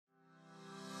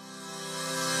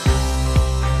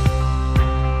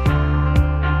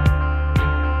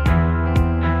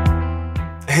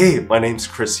Hey, my name's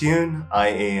Chris Yoon. I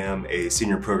am a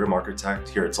senior program architect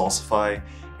here at Salsify,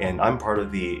 and I'm part of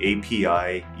the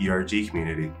API ERG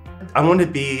community. I want to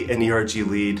be an ERG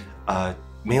lead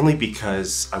mainly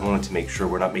because I wanted to make sure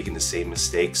we're not making the same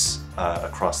mistakes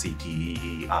across the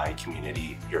ED&I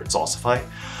community here at Salsify.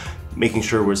 Making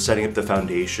sure we're setting up the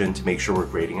foundation to make sure we're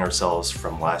grading ourselves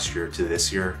from last year to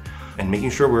this year, and making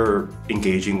sure we're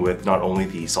engaging with not only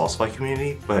the Salsify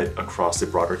community, but across the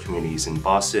broader communities in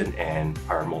Boston and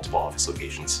our multiple office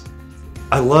locations.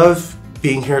 I love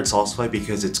being here at Salsify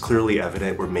because it's clearly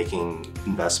evident we're making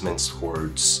investments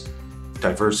towards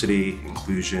diversity,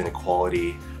 inclusion,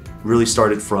 equality. Really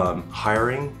started from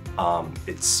hiring.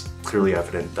 It's clearly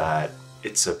evident that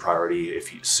it's a priority. As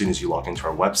soon as you log into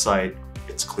our website,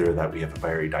 it's clear that we have a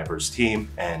very diverse team,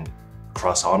 and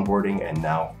across onboarding and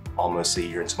now almost a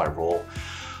year into my role,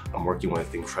 I'm working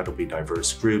with incredibly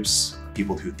diverse groups,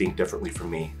 people who think differently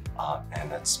from me, and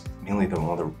that's mainly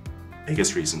one of the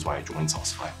biggest reasons why I joined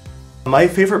Salsify. My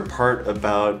favorite part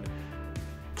about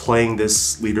playing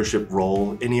this leadership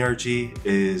role in ERG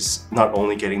is not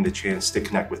only getting the chance to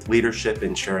connect with leadership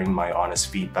and sharing my honest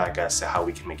feedback as to how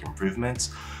we can make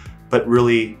improvements, but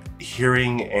really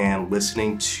hearing and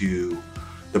listening to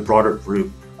the broader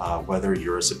group, whether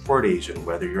you're a support agent,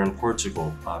 whether you're in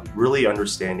Portugal, really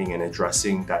understanding and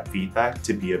addressing that feedback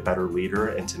to be a better leader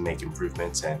and to make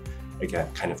improvements, and again,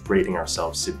 kind of grading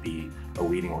ourselves to be a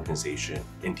leading organization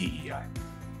in DEI.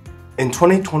 In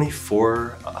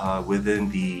 2024, within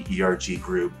the ERG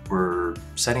group, we're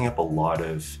setting up a lot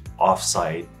of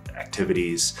off-site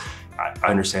activities. I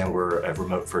understand we're a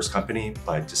remote-first company,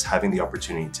 but just having the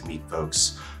opportunity to meet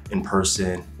folks in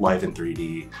person, live in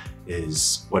 3D,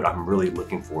 is what I'm really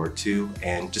looking forward to,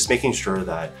 and just making sure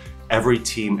that every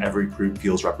team, every group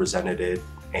feels represented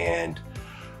and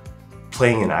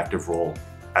playing an active role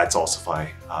at Salsify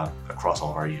across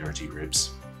all of our ERG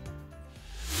groups.